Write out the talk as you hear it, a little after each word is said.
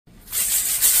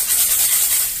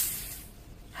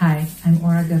Hi, I'm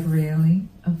Ora Gabrieli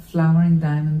of Flower and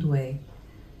Diamond Way.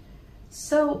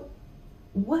 So,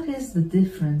 what is the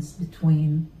difference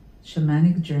between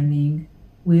shamanic journeying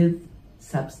with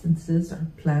substances or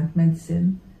plant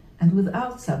medicine and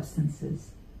without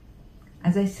substances?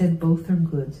 As I said, both are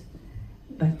good,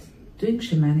 but doing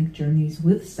shamanic journeys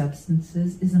with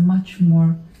substances is a much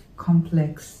more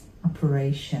complex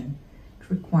operation. It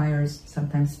requires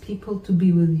sometimes people to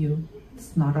be with you.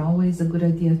 It's not always a good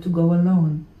idea to go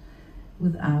alone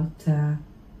without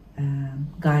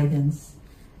guidance.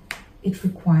 It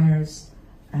requires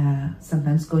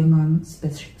sometimes going on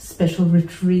special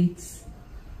retreats.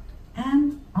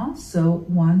 And also,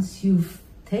 once you've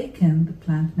taken the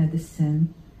plant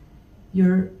medicine,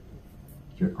 you're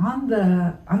on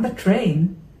the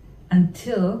train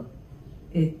until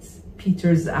it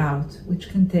peters out, which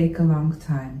can take a long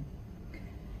time.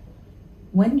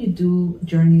 When you do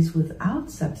journeys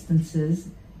without substances,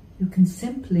 you can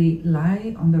simply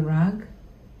lie on the rug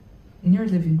in your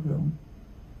living room,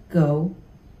 go,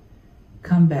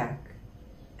 come back,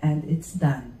 and it's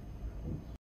done.